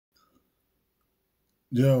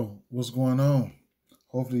Yo, what's going on?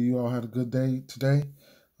 Hopefully you all had a good day today.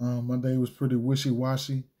 My day was pretty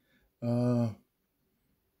wishy-washy. Uh,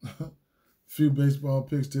 few baseball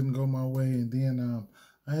picks didn't go my way, and then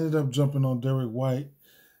I ended up jumping on Derek White,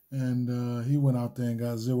 and he went out there and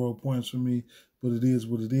got 0 points for me. But it is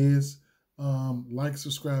what it is. Like,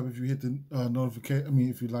 subscribe if you hit the notification. I mean,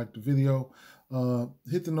 if you like the video,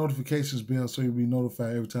 hit the notifications bell so you'll be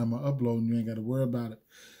notified every time I upload, and you ain't got to worry about it.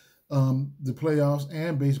 The playoffs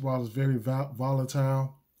and baseball is very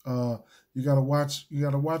volatile. You gotta watch. You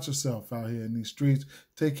gotta watch yourself out here in these streets.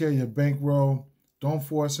 Take care of your bankroll. Don't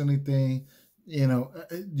force anything.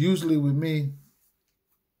 Usually with me,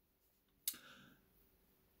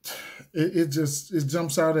 it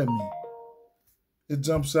jumps out at me. It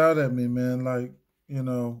jumps out at me, man. Like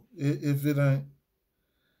if it ain't.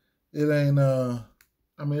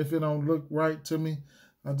 I mean, if it don't look right to me,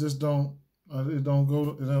 I just don't. It don't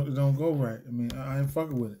go. It don't go right. I mean, I ain't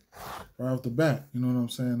fucking with it right off the bat. You know what I'm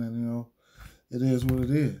saying? And it is what it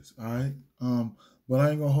is. All right. But I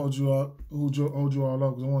ain't gonna hold you all up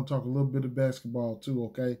because I want to talk a little bit of basketball too.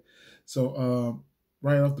 Okay. So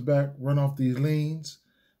right off the bat, run off these leans.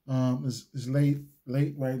 It's late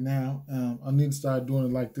right now. I need to start doing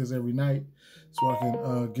it like this every night so I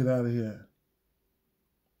can get out of here.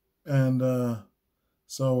 And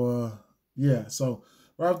yeah. So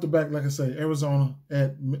right off the back, like I say, Arizona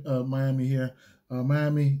at Miami here.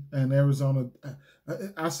 Miami and Arizona.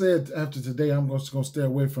 I said after today, I'm just going to stay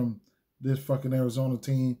away from this fucking Arizona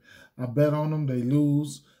team. I bet on them. They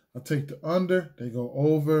lose. I take the under. They go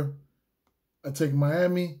over. I take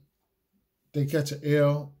Miami. They catch an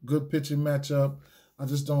L. Good pitching matchup. I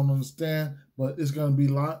just don't understand. But it's going to be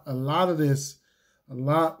a lot of this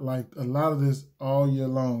all year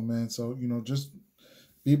long, man. So, just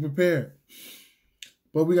be prepared.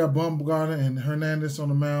 But we got Bumgarner and Hernandez on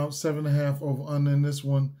the mound, 7.5 over under in this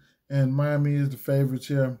one, and Miami is the favorites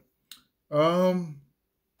here. Man,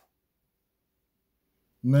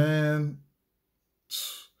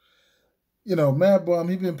 Mad Bum,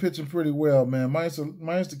 he been pitching pretty well, man. Minus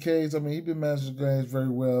the K's, I mean, he been managing the games very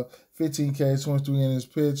well. 15 Ks, 23 innings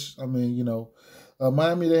pitch. I mean,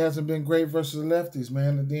 Miami, they hasn't been great versus the lefties,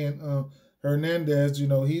 man. And then Hernandez,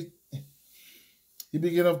 he be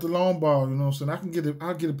getting up the long ball, you know what I'm saying?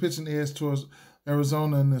 I'll get a pitching edge towards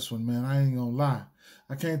Arizona in this one, man. I ain't gonna lie.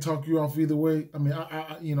 I can't talk you off either way. I mean,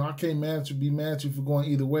 I can't be mad at you for going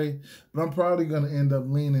either way, but I'm probably gonna end up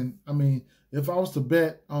leaning. I mean, if I was to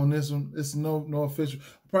bet on this one, it's no official.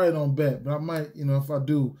 I probably don't bet, but I might, if I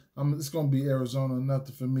do, it's gonna be Arizona,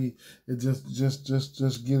 nothing for me. It just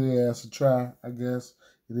give their ass a try, I guess.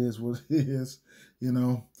 It is what it is,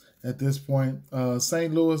 at this point.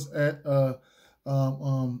 St. Louis at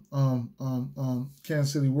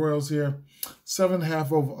Kansas City Royals here,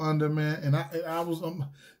 7.5 over under, man. And I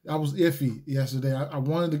was iffy yesterday. I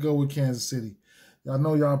wanted to go with Kansas City. I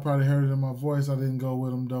know y'all probably heard it in my voice. I didn't go with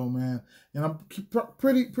them though, man. And I'm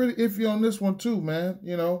pretty iffy on this one too, man.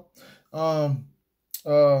 I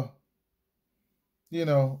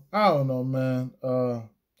don't know, man.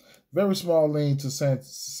 Very small lean to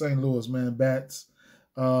St. Louis, man. Bats.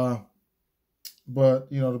 But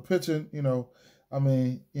the pitching, I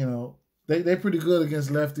mean, they pretty good against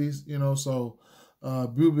lefties, so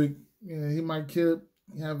Bubic, he might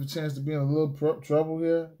have a chance to be in a little trouble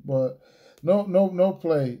here, but no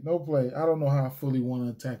play. I don't know how I fully want to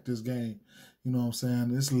attack this game. You know what I'm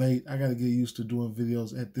saying? It's late. I got to get used to doing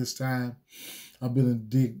videos at this time. I've been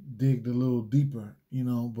digged a little deeper,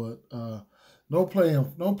 but no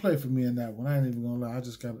play for me in that one. I ain't even gonna lie.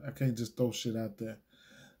 I can't just throw shit out there.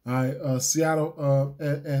 All right, Seattle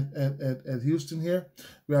at Houston here.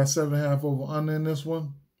 We got 7.5 over under in this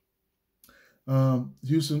one.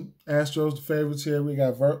 Houston Astros, the favorites here. We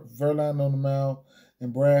got Verlander on the mound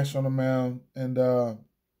and Brash on the mound. And, right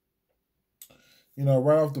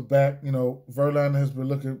off the bat, Verlander has been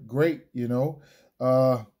looking great,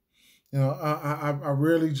 I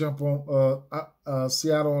rarely jump on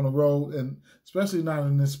Seattle on the road, and especially not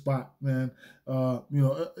in this spot, man.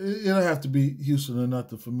 It'll have to be Houston or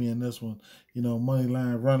nothing for me in this one. Money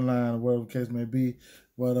line, run line, or whatever the case may be.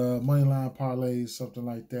 But money line parlays, something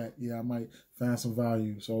like that. Yeah, I might find some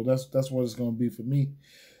value. So that's what it's going to be for me.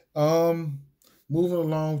 Moving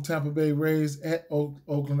along, Tampa Bay Rays at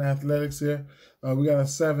Oakland Athletics here. We got a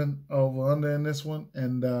 7 over under in this one,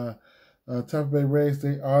 and Tampa Bay Rays,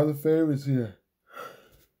 they are the favorites here.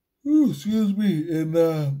 Ooh, excuse me. And,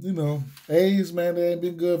 A's, man, they ain't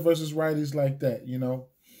been good versus righties like that,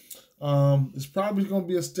 It's probably going to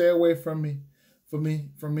be a stay away from me.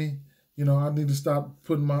 I need to stop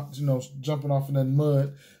putting my, jumping off in that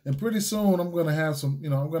mud. And pretty soon I'm gonna have some,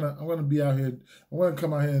 I'm gonna be out here. I'm gonna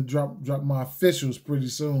come out here and drop my officials pretty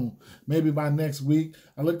soon. Maybe by next week.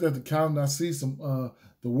 I looked at the calendar. I see some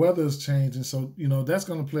the weather is changing, so that's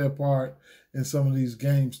gonna play a part in some of these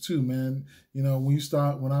games too, man. When you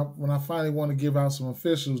start, when I finally want to give out some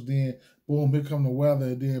officials, then boom, here come the weather,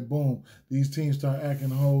 and then boom, these teams start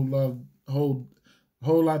acting a whole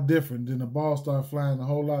lot different. Then the ball start flying a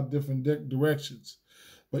whole lot different directions.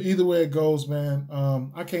 But either way it goes, man,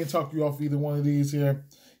 I can't talk you off either one of these here.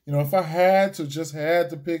 If I had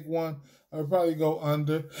to pick one, I would probably go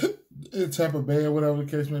under in Tampa Bay or whatever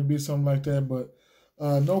the case may be, something like that. But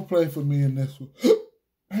no play for me in this one.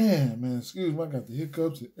 Man, excuse me, I got the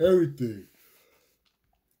hiccups and everything.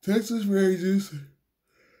 Texas Rangers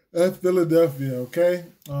at Philadelphia, okay?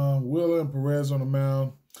 Wheeler and Perez on the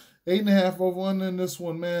mound. 8.5 over under in this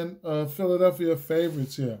one, man. Philadelphia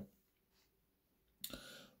favorites here.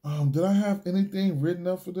 Did I have anything written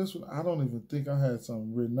up for this one? I don't even think I had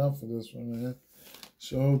something written up for this one, man.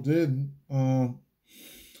 Sure didn't.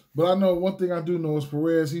 But I know one thing I do know is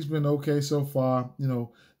Perez. He's been okay so far.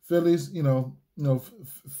 Phillies.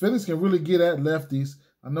 Phillies can really get at lefties.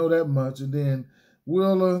 I know that much. And then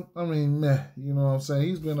Wheeler. I mean, meh. You know what I'm saying?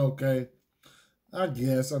 He's been okay. I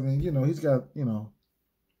guess. I mean, he's got.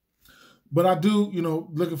 But I do,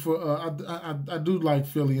 looking for. I do like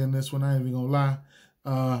Philly in this one. I ain't even gonna lie.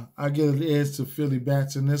 I get an edge to Philly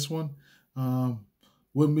bats in this one.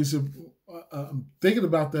 Wouldn't be. I'm thinking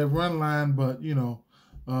about that run line, but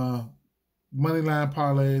money line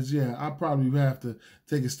parlays. Yeah, I probably have to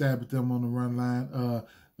take a stab at them on the run line.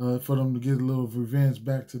 For them to get a little revenge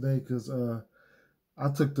back today, because I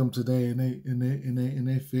took them today and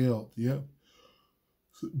they failed. Yep.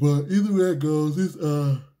 But either way it goes, it's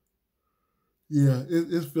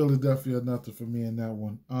Philadelphia or nothing for me in that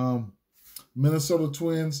one. Minnesota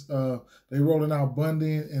Twins, they rolling out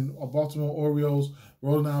Bundy, and Baltimore Orioles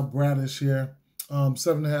rolling out Bradish here.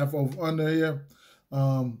 7.5 over under here.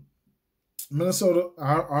 Minnesota,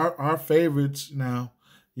 our favorites now,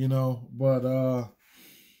 but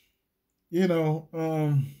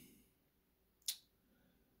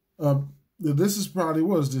this is probably,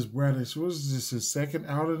 what is this, Bradish? Was this his second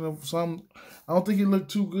outing of some? I don't think he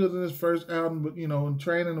looked too good in his first outing, but in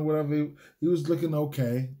training or whatever, he was looking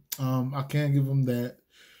okay. I can't give him that.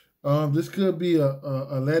 This could be a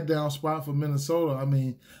letdown spot for Minnesota. I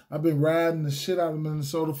mean, I've been riding the shit out of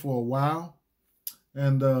Minnesota for a while,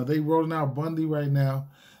 and they rolling out Bundy right now.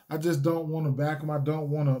 I just don't want to back him. I don't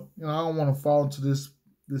want to, I don't want to fall into this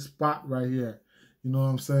spot right here. You know what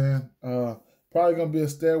I'm saying? Probably gonna be a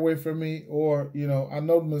stay away for me, or I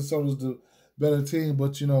know Minnesota's the better team,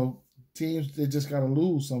 but teams, they just gotta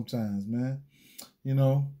lose sometimes, man.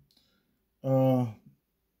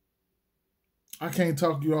 I can't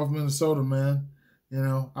talk you off Minnesota, man.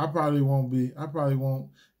 I probably won't be. I probably won't.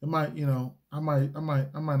 It might, I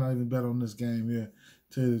might not even bet on this game here.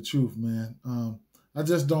 Tell you the truth, man. I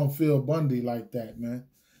just don't feel Bundy like that, man.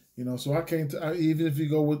 So I can't. Even if you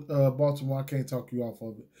go with Baltimore, I can't talk you off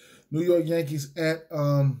of it. New York Yankees at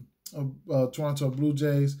Toronto Blue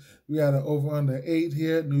Jays. We got an over under 8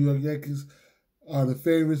 here. New York Yankees are the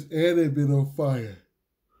favorites, and they've been on fire.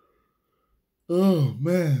 Oh,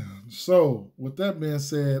 man. So, with that being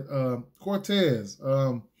said, Cortez,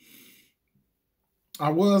 I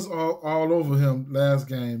was all over him last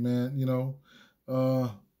game, man.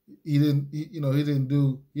 He didn't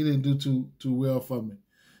do too well for me.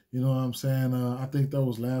 You know what I'm saying? I think that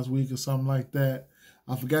was last week or something like that.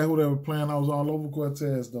 I forgot who they were playing. I was all over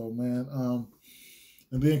Cortez, though, man.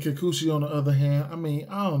 And then Kikuchi, on the other hand, I mean,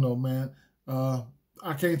 I don't know, man.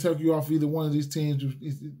 I can't take you off either one of these teams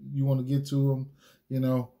if you want to get to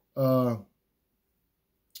them.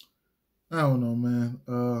 I don't know, man.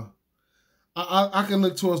 I can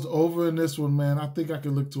look towards the over in this one, man. I think I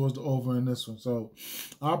can look towards the over in this one. So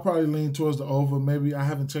I'll probably lean towards the over. Maybe I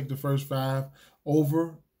haven't checked the first 5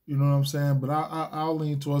 over. You know what I'm saying? But I'll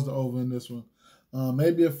lean towards the over in this one.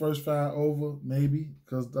 Maybe a first 5 over, maybe,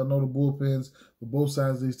 because I know the bullpens for both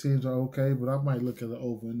sides of these teams are okay, but I might look at the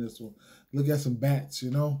over in this one. Look at some bats,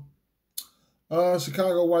 Chicago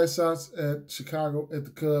White Sox at Chicago at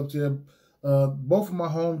the Cubs. Yeah, both of my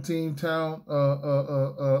home teams going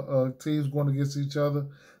against each other.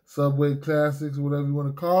 Subway Classics, whatever you want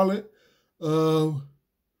to call it.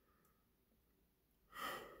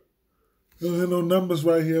 No numbers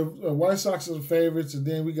right here. White Sox are the favorites, and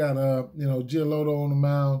then we got Giolito on the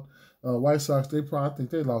mound. White Sox, I think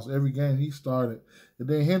they lost every game he started. And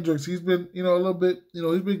then Hendricks, he's been, a little bit,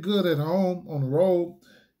 he's been good at home. On the road,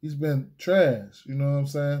 he's been trash. You know what I'm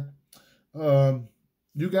saying?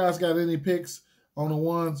 You guys got any picks on the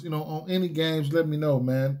ones, on any games? Let me know,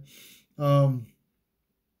 man. Um,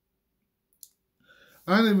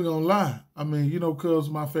 I ain't even gonna lie. I mean, Cubs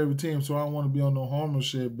my favorite team, so I don't want to be on no homer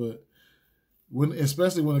shit. But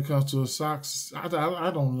especially when it comes to the Sox, I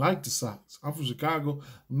don't like the Sox. I'm from Chicago.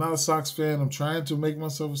 I'm not a Sox fan. I'm trying to make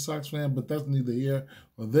myself a Sox fan, but that's neither here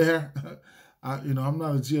or there. I'm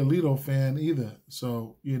not a Giolito fan either.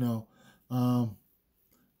 So, um,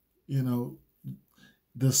 you know,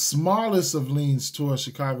 the smallest of leans towards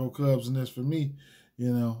Chicago Cubs in this for me.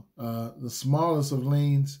 The smallest of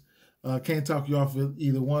leans. Can't talk you off of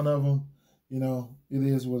either one of them. It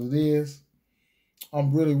is what it is.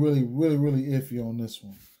 I'm really, really, really, really iffy on this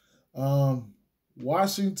one.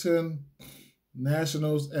 Washington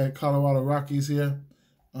Nationals at Colorado Rockies here.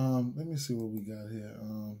 Let me see what we got here.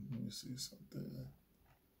 Let me see something.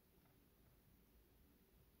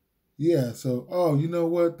 Yeah, so you know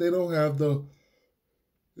what? They don't have those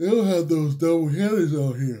double headers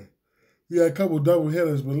on here. We got a couple double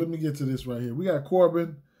headers, but let me get to this right here. We got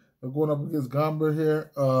Corbin going up against Gomber here.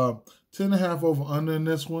 10.5 over under in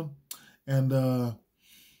this one. And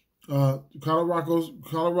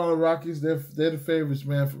Colorado Rockies, they're the favorites,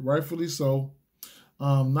 man, rightfully so.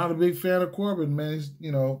 Not a big fan of Corbin, man.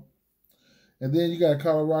 And then you got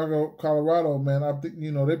Colorado, man. I think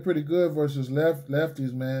they're pretty good versus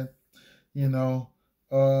lefties, man. And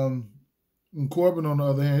Corbin on the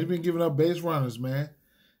other hand, he's been giving up base runners, man.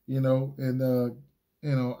 He's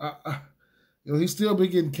still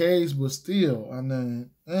been getting Ks, but still, I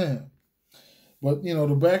mean, man. But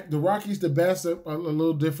the Rockies, the bats are a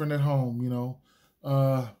little different at home,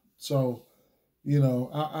 So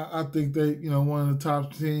I think they one of the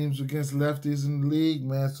top teams against lefties in the league,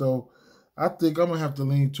 man. So I think I'm gonna have to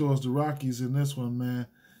lean towards the Rockies in this one, man.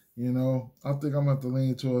 I think I'm gonna have to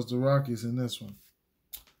lean towards the Rockies in this one.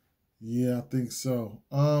 Yeah, I think so.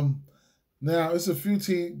 Now it's a few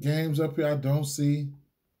games up here I don't see.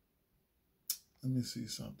 Let me see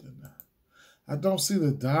something now. I don't see the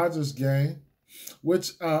Dodgers game,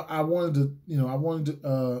 which I wanted to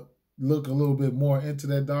look a little bit more into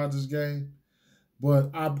that Dodgers game, but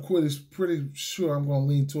I'm pretty sure I'm going to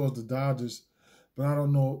lean towards the Dodgers, but I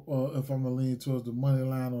don't know if I'm going to lean towards the money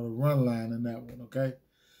line or the run line in that one. Okay,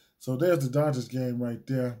 so there's the Dodgers game right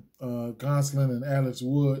there. Gonsolin and Alex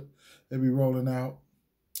Wood, they be rolling out,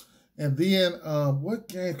 and then what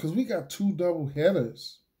game? Because we got 2 double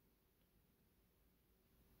headers.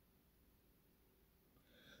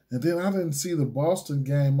 And then I didn't see the Boston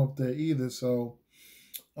game up there either. So,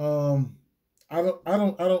 I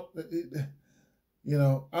don't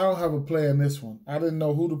have a play in this one. I didn't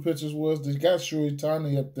know who the pitchers was. They got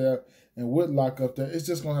Shuritani up there and Whitlock up there. It's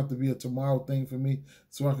just gonna have to be a tomorrow thing for me,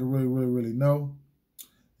 so I can really, really, really know.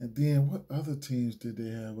 And then what other teams did they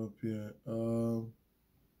have up here?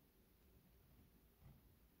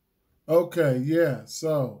 Okay, yeah.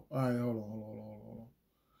 So, all right, hold on.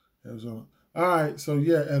 It was on. All right, so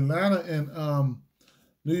yeah, Atlanta and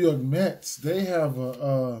New York Mets, they have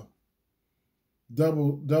a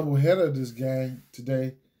double header this game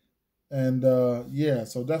today, and yeah,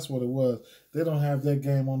 so that's what it was. They don't have that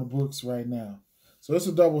game on the books right now, so it's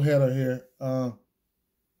a double header here.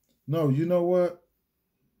 No, you know what?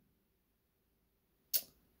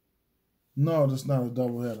 No, that's not a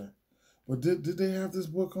double header. But did they have this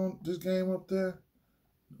book on this game up there,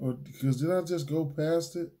 or because did I just go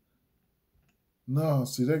past it? No,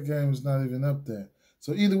 see that game is not even up there.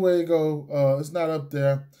 So either way you go, it's not up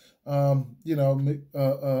there.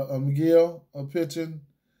 Miguel pitching,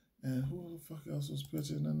 and who the fuck else was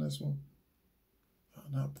pitching in this one? Oh,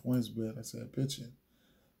 not points bet. I said pitching.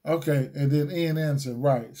 Okay, and then Ian Anderson,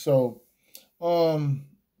 right? So,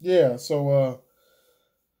 yeah. So,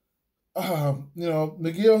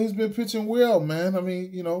 Miguel, he's been pitching well, man. I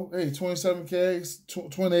mean, hey, 27 Ks,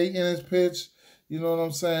 28 innings pitch. You know what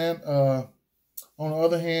I'm saying? On the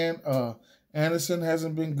other hand, Anderson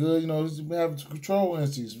hasn't been good. He's been having control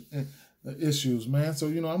issues, man. So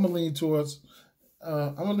I'm gonna lean towards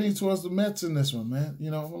the Mets in this one, man.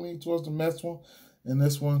 I'm gonna lean towards the Mets one in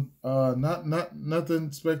this one. Not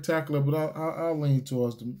nothing spectacular, but I'll lean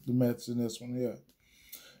towards the Mets in this one. Yeah.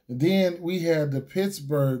 And then we had the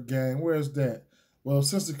Pittsburgh game. Where's that? Well,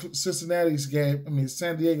 since the Cincinnati's game,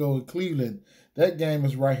 San Diego and Cleveland, that game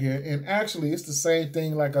is right here. And actually, it's the same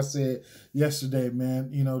thing like I said yesterday,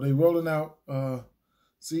 man. They rolling out.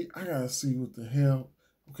 See, I got to see what the hell.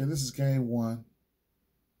 Okay, this is game 1.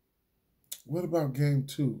 What about game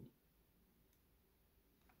 2?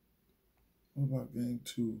 What about game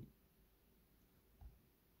 2?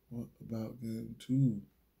 What about game 2?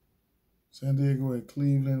 San Diego at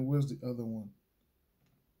Cleveland. Where's the other one?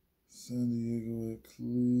 San Diego at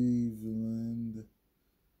Cleveland.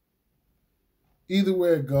 Either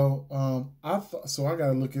way it go, I thought so. I got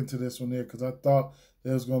to look into this one there because I thought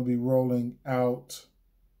they was going to be rolling out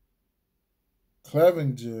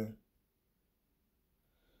Clevenger.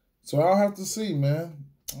 So I'll have to see, man.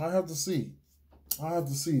 I'll have to see. So I'm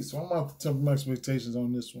going to have to temper my expectations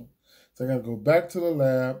on this one. So I got to go back to the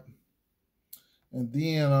lab, and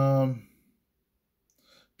then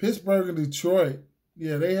Pittsburgh and Detroit.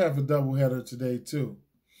 Yeah, they have a doubleheader today too.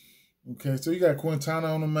 Okay, so you got Quintana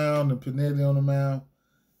on the mound and Pinetti on the mound.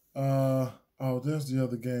 There's the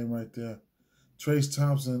other game right there. Trace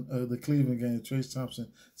Thompson, the Cleveland game, Trace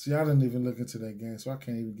Thompson. See, I didn't even look into that game, so I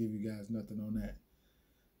can't even give you guys nothing on that.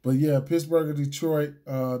 But yeah, Pittsburgh and Detroit,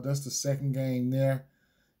 that's the second game there.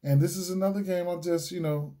 And this is another game I'll just,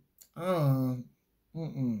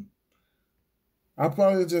 I'll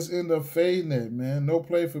probably just end up fading it, man. No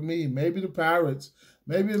play for me. Maybe the Pirates.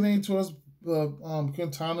 Maybe lean towards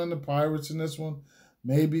Quintana and the Pirates in this one.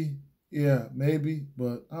 Maybe. Yeah, maybe.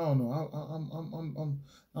 But I don't know.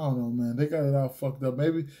 I don't know, man. They got it all fucked up.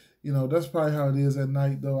 Maybe, that's probably how it is at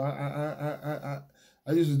night, though. I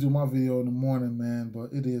usually do my video in the morning, man,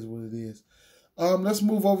 but it is what it is. Let's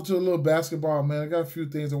move over to a little basketball, man. I got a few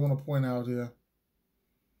things I want to point out here.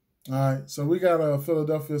 All right, so we got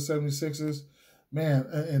Philadelphia 76ers. Man,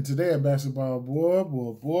 and today at basketball,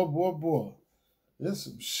 boy. There's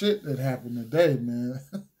some shit that happened today, man.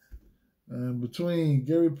 Between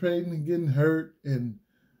Gary Payton getting hurt and,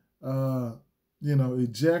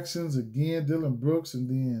 ejections again, Dylan Brooks, and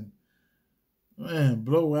then, man,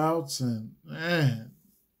 blowouts and, man,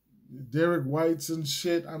 Derek White's and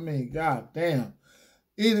shit. I mean, god damn.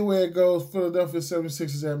 Either way it goes, Philadelphia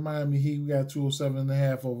 76ers at Miami Heat. We got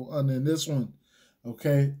 207.5 over under in this one.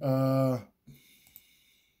 Okay.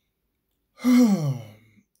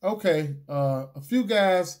 Okay. A few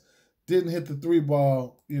guys didn't hit the three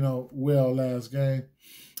ball, well last game.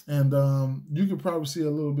 And you can probably see a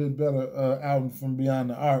little bit better out from beyond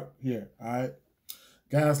the arc here. All right.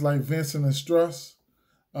 Guys like Vincent and Struss,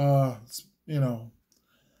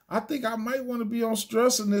 I think I might want to be on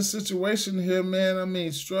Struss in this situation here, man. I mean,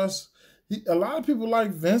 Struss, a lot of people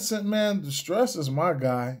like Vincent, man. The Struss is my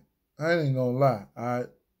guy. I ain't gonna lie, all right?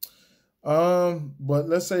 But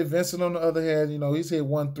let's say Vincent, on the other hand, he's hit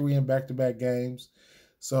 1-3 in back-to-back games.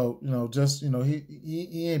 So,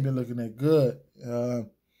 he ain't been looking that good.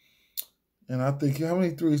 And I think, how many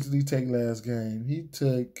threes did he take last game? He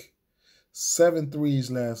took 7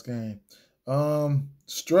 threes last game.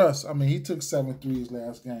 Struss, I mean, he took 7 threes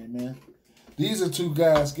last game, man. These are two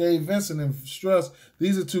guys, Gabe Vincent and Struss,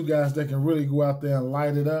 these are two guys that can really go out there and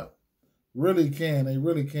light it up. Really can. They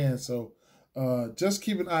really can. So just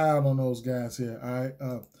keep an eye out on those guys here, all right?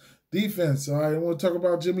 Defense, all right? I want to talk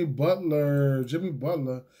about Jimmy Butler.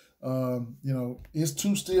 His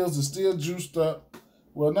 2 steals are still juiced up.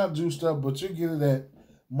 Well, not juiced up, but you get it at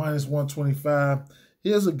minus 125.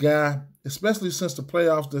 Here's a guy, especially since the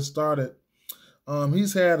playoffs that started,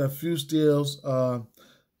 he's had a few steals.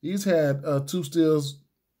 He's had 2 steals.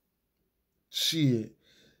 Shit.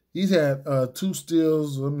 He's had 2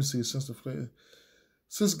 steals. Let me see.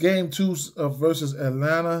 Since game 2 versus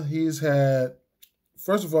Atlanta, he's had,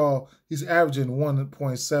 first of all, he's averaging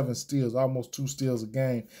 1.7 steals, almost 2 steals a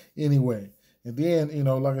game anyway. And then,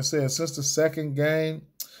 like I said, since the second game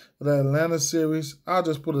of the Atlanta series, I'll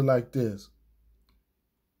just put it like this.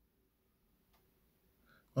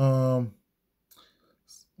 1,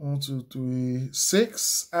 2, 3,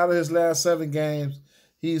 6 out of his last 7 games,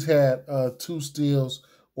 he's had 2 steals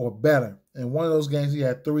or better. And one of those games he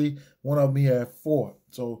had 3, one of them he had 4.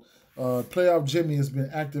 So playoff Jimmy has been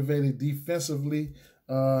activated defensively.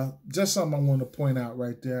 Just something I want to point out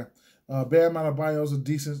right there. Bam Adebayo is a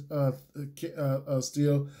decent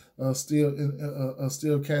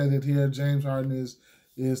steal candidate here. James Harden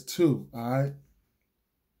is too. All right.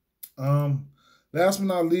 Last but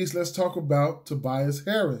not least, let's talk about Tobias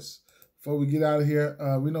Harris. Before we get out of here,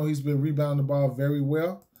 we know he's been rebounding the ball very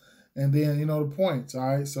well. And then, the points,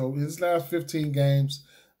 all right? So his last 15 games,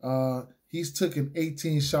 he's taken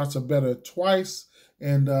 18 shots or better twice.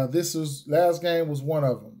 And last game was one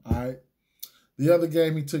of them, all right? The other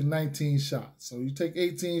game, he took 19 shots. So you take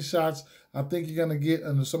 18 shots, I think you're going to get,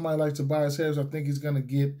 and somebody like Tobias Harris, I think he's going to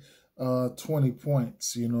get 20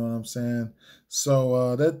 points, you know what I'm saying?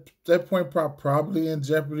 So that point probably in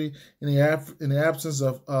jeopardy in the absence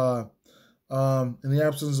of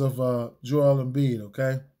Joel Embiid,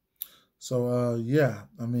 okay? So yeah,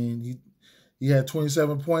 I mean he had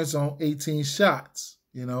 27 points on 18 shots,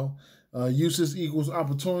 usage equals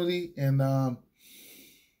opportunity, and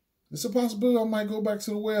it's a possibility I might go back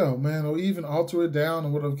to the well, man, or even alter it down, or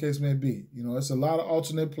whatever the case may be. You know, it's a lot of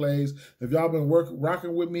alternate plays. If y'all been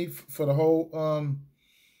rocking with me for the whole,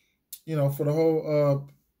 for the whole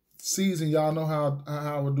season, y'all know how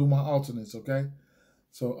I would do my alternates. Okay,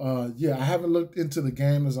 so yeah, I haven't looked into the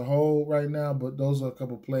game as a whole right now, but those are a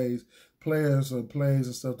couple players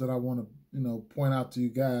and stuff that I want to point out to you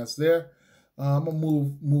guys there. I'm gonna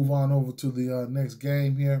move on over to the next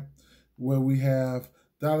game here, where we have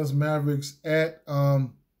Dallas Mavericks at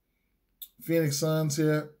Phoenix Suns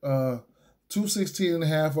here.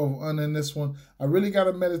 216.5 over under in this one. I really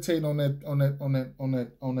gotta meditate on that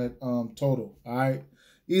total. All right.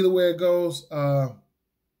 Either way it goes, the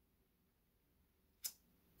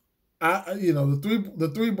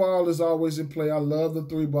three ball is always in play. I love the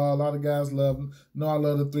three ball. A lot of guys love them. I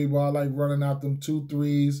love the three ball. I like running out them 2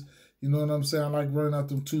 threes. You know what I'm saying? I like running out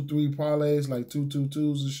them 2-3 parlays, like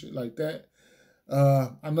 2-2-2s and shit like that.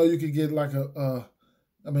 I know you could get like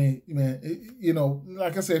like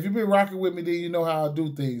I said, if you've been rocking with me, then you know how I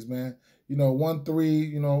do things, man. 1-3,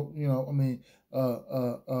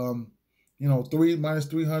 3 minus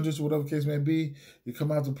 300s, whatever case may be. You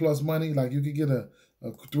come out to plus money. Like you could get a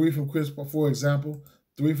 3 from Chris Paul, for example,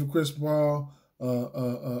 3 from Chris Paul,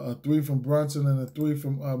 a 3 from Brunson, and a 3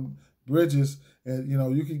 from Bridges, and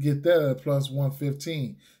you can get that at plus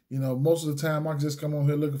 115. Most of the time I can just come on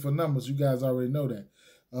here looking for numbers. You guys already know that.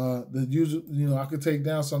 The usual, I could take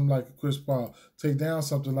down something like a Chris Paul, take down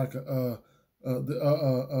something like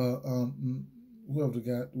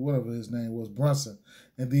whatever his name was, Brunson,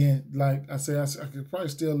 and then like I said, I could probably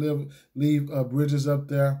still leave Bridges up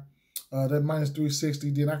there. That minus 360.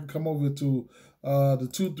 Then I can come over to the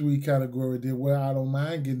 2-3 category there, where I don't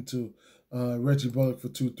mind getting to Reggie Bullock for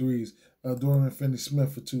 2 threes, Dorian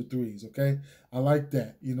Finney-Smith for 2 threes. Okay, I like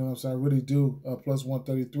that. You know what I'm saying? I really do. Plus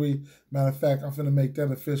 133. Matter of fact, I'm finna make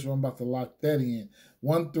that official. I'm about to lock that in.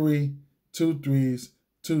 1 3, 2 threes,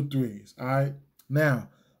 2 threes. All right. Now,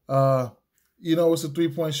 it's a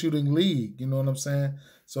 3-point shooting league. You know what I'm saying?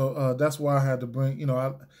 So that's why I had to bring.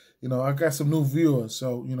 I got some new viewers.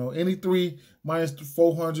 So, any 3 minus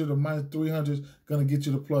 400 or minus 300 is going to get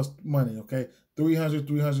you the plus money, okay? 300,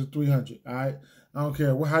 300, 300, all right? I don't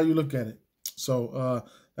care how you look at it. So,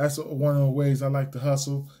 that's one of the ways I like to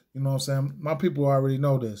hustle. You know what I'm saying? My people already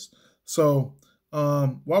know this. So,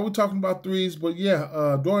 while we're talking about threes, but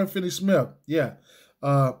yeah, Dorian Finney-Smith, yeah.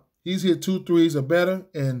 He's hit 2 threes or better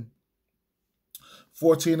in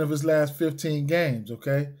 14 of his last 15 games,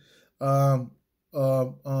 okay?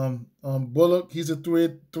 Bullock, he's a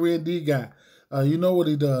 3-and-D guy. You know what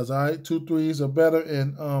he does, all right? 2 threes or better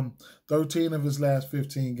in 13 of his last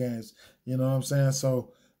 15 games. You know what I'm saying?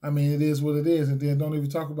 So, I mean, it is what it is. And then don't even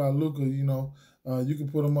talk about Luka, you can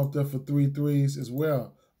put him up there for 3 threes as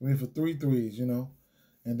well. I mean, for 3 threes, And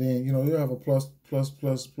then, you'll have a plus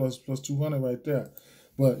 200 right there.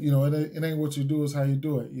 But, it ain't what you do, it's how you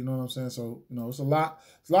do it. You know what I'm saying? So, it's a lot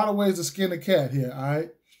of ways to skin a cat here, all right?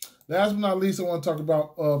 Last but not least, I want to talk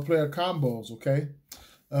about player combos, okay?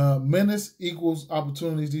 Minutes equals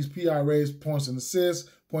opportunities. These PRAs, points and assists,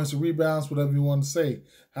 points and rebounds, whatever you want to say,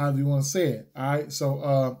 however you want to say it, all right?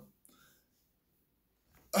 So,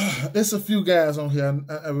 it's a few guys on here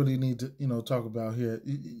I really need to, talk about here.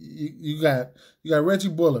 You got Reggie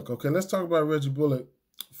Bullock, okay? Let's talk about Reggie Bullock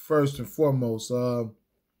first and foremost.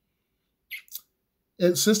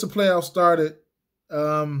 Since the playoffs started,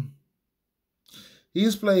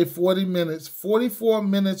 he's played 44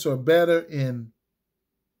 minutes or better in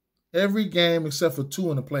every game except for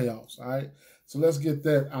 2 in the playoffs, all right? So let's get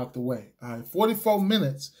that out the way, all right? 44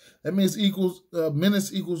 minutes, that means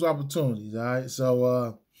minutes equals opportunities, all right?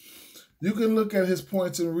 So you can look at his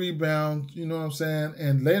points and rebounds, you know what I'm saying?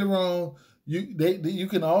 And later on, you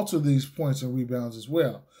can alter these points and rebounds as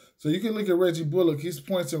well. So you can look at Reggie Bullock. His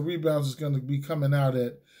points and rebounds is going to be coming out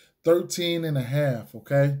at 13.5,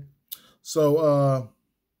 okay? So,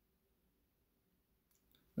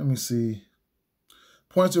 let me see.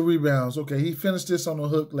 Points and rebounds. Okay, he finished this on the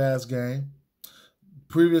hook last game.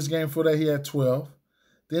 Previous game for that, he had 12.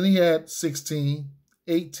 Then he had 16,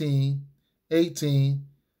 18, 18,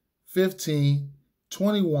 15,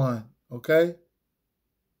 21, okay?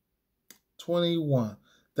 21.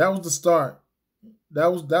 That was the start.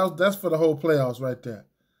 That's for the whole playoffs right there.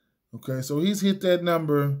 Okay, so he's hit that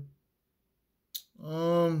number.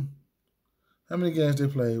 How many games they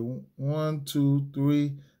play? 1, 2,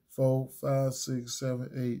 3, 4, 5, 6, 7,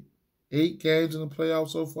 8. 8 games in the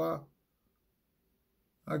playoffs so far,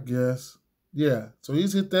 I guess. Yeah, so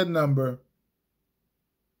he's hit that number.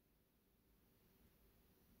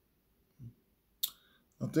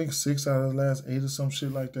 I think 6 out of the last 8 or some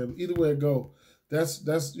shit like that. Either way it go, that's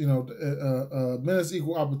minutes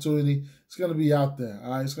equal opportunity. It's gonna be out there.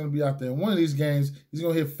 All right, it's gonna be out there. In one of these games, he's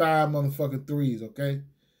gonna hit 5 motherfucking threes. Okay.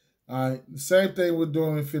 All right. The same thing we're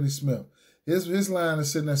doing with Finney Smith. His line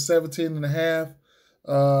is sitting at 17.5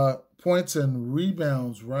 points and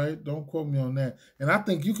rebounds. Right. Don't quote me on that. And I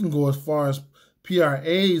think you can go as far as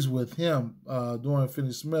PRAs with him doing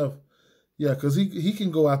Finney Smith. Yeah, because he can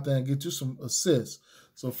go out there and get you some assists.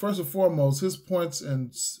 So first and foremost, his points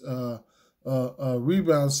and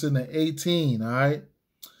rebounds sitting at 18. All right,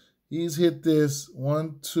 he's hit this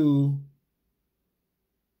 1, 2,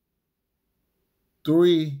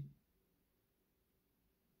 3,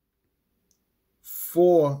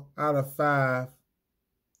 4 out of 5,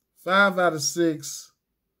 5 out of 6,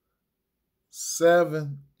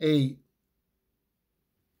 7, 8.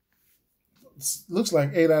 Looks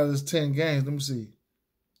like 8 out of his 10 games. Let me see.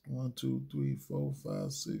 1, 2, 3, 4,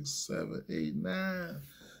 5, 6, 7, 8, 9.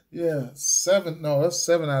 Yeah, 7. No, that's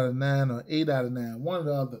 7 out of 9 or 8 out of 9. One or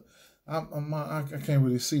the other. I can't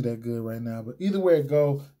really see that good right now. But either way it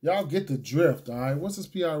go, y'all get the drift, all right? What's his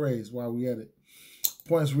PRAs while we at it?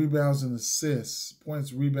 Points, rebounds, and assists.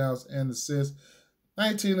 Points, rebounds, and assists.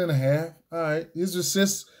 19.5. All right. His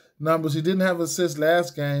assist numbers. He didn't have assists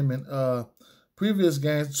last game and previous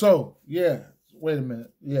games. So, yeah. Wait a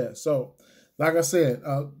minute. Yeah. So, like I said,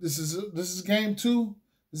 this is game 2.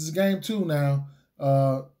 This is game 2 now.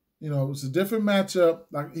 It's a different matchup.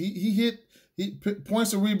 Like he hit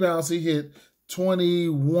points and rebounds. He hit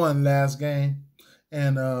 21 last game,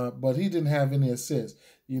 and but he didn't have any assists.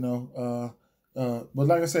 But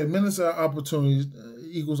like I said, minutes are opportunities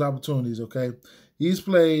equals opportunities. Okay, he's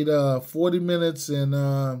played 40 minutes in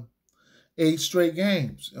 8 straight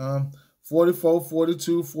games. 44,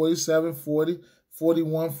 42, 47, 40,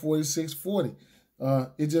 41, 46, 40.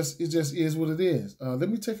 It just is what it is. Let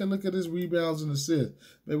me take a look at his rebounds and assists.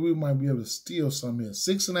 Maybe we might be able to steal some here.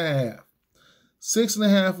 6.5.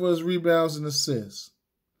 6.5 for his rebounds and assists.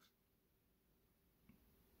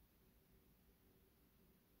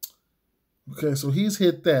 Okay, so he's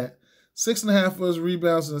hit that. 6.5 for his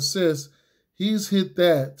rebounds and assists. He's hit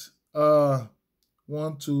that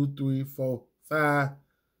 1, 2, 3, 4, 5,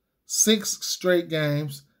 6 straight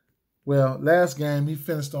games. Well, last game he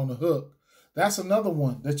finished on the hook. That's another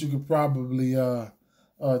one that you could probably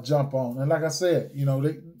jump on. And like I said,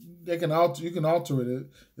 they can alter. You can alter it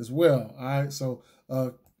as well. All right. So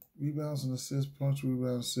rebounds and assists, points,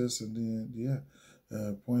 rebounds, assists, and then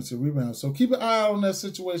points and rebounds. So keep an eye on that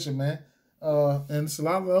situation, man. And it's a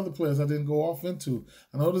lot of other players I didn't go off into.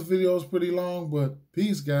 I know this video is pretty long, but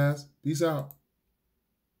peace, guys. Peace out.